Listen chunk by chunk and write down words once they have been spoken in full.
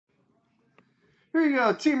Here you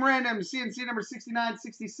go. Team random, C&C number 69,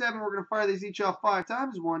 67. We're going to fire these each off 5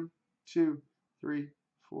 times. 1, 2, 3,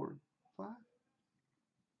 4, 5.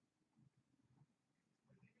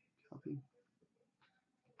 Copy.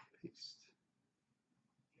 Paste.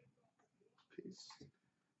 Paste.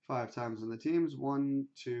 5 times on the teams. 1,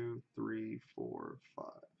 2, 3, 4, 5.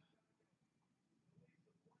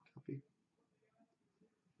 Copy.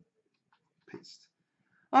 Paste.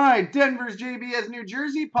 All right, Denver's JB has New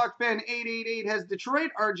Jersey. Puck Fan 888 has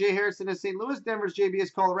Detroit. RJ Harrison has St. Louis. Denver's JB has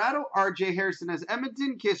Colorado. RJ Harrison has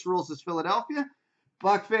Edmonton. Kiss Rules has Philadelphia.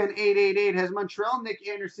 Puck Fan 888 has Montreal. Nick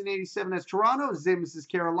Anderson 87 has Toronto. Zims is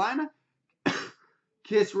Carolina.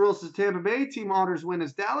 Kiss Rules has Tampa Bay. Team Otters win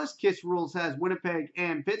as Dallas. Kiss Rules has Winnipeg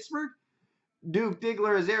and Pittsburgh. Duke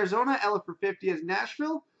Diggler has Arizona. Ella for 50 has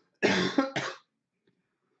Nashville.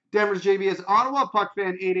 Denver's JV has Ottawa. Puck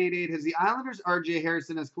Fan 888 has the Islanders. RJ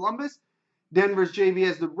Harrison has Columbus. Denver's JV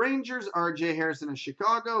has the Rangers. RJ Harrison has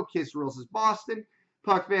Chicago. Kiss Rules has Boston.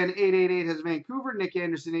 Puck Fan 888 has Vancouver. Nick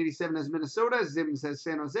Anderson 87 has Minnesota. Zims has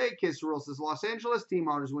San Jose. Kiss Rules has Los Angeles. Team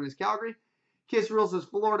Otters win as Calgary. Kiss Rules has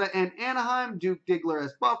Florida and Anaheim. Duke Diggler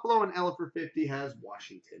has Buffalo. And Ella for 50 has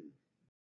Washington.